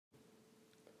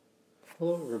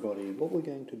Hello everybody, what we're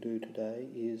going to do today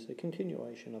is a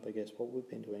continuation of what we've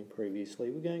been doing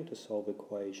previously. We're going to solve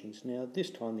equations. Now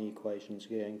this time the equations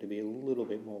are going to be a little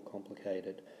bit more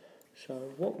complicated. So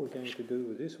what we're going to do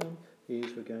with this one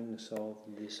is we're going to solve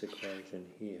this equation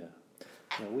here.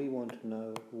 Now we want to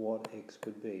know what x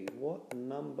would be. What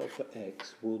number for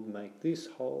x would make this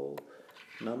whole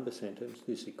number sentence,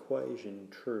 this equation,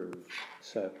 true?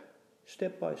 So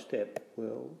step by step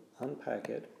we'll unpack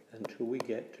it until we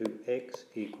get to x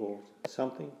equals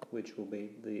something which will be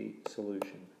the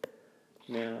solution.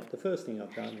 Now the first thing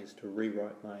I've done is to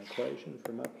rewrite my equation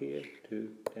from up here to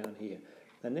down here.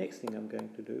 The next thing I'm going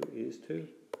to do is to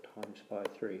times by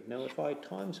 3. Now if I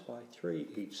times by 3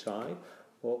 each side,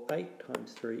 well 8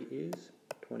 times 3 is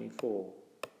 24.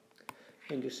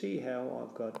 And you see how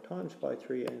I've got times by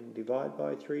 3 and divide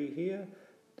by 3 here?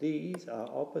 These are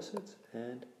opposites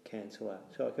and cancel out.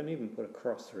 So I can even put a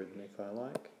cross through them if I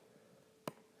like.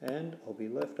 And I'll be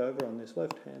left over on this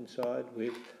left hand side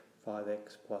with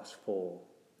 5x plus 4.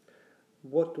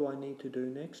 What do I need to do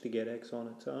next to get x on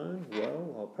its own?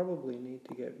 Well, I'll probably need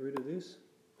to get rid of this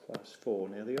plus 4.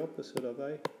 Now the opposite of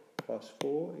a plus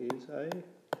 4 is a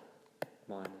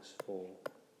minus 4.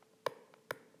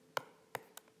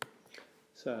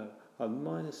 So I've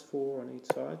minus 4 on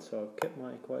each side, so I've kept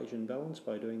my equation balanced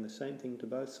by doing the same thing to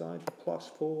both sides. Plus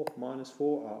 4, minus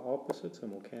 4 are opposites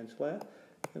and will cancel out.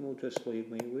 And will just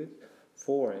leave me with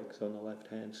 4x on the left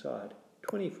hand side.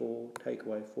 24 take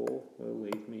away 4 will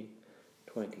leave me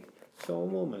 20. So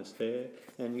I'm almost there,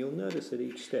 and you'll notice at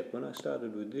each step when I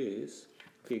started with this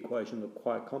the equation looked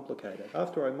quite complicated.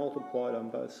 After I multiplied on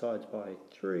both sides by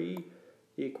 3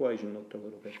 the equation looked a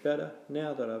little bit better.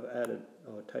 Now that I've added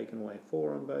or taken away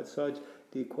 4 on both sides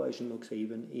the equation looks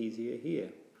even easier here.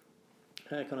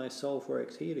 How can I solve for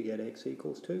x here to get x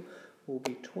equals 2? Well,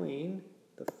 between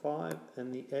the 5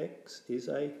 and the x is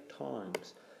a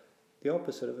times. The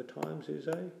opposite of a times is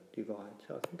a divide.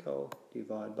 So I think I'll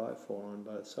divide by 4 on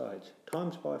both sides.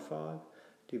 Times by 5,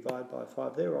 divide by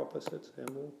 5. They're opposites and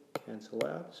will cancel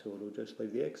out. So it'll just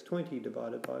leave the x. 20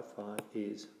 divided by 5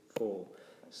 is 4.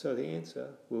 So the answer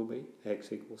will be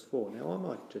x equals 4. Now I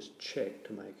might just check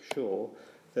to make sure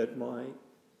that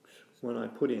when I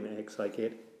put in x I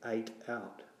get 8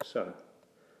 out. So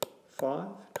 5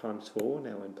 times 4,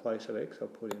 now in place of x I'll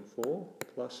put in 4,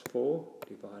 plus 4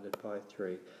 divided by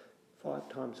 3. 5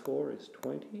 times 4 is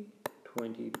 20,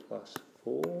 20 plus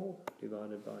 4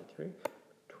 divided by 3,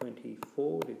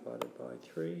 24 divided by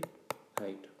 3,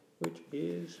 8, which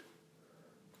is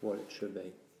what it should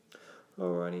be.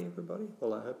 Alrighty everybody,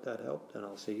 well I hope that helped and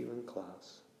I'll see you in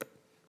class.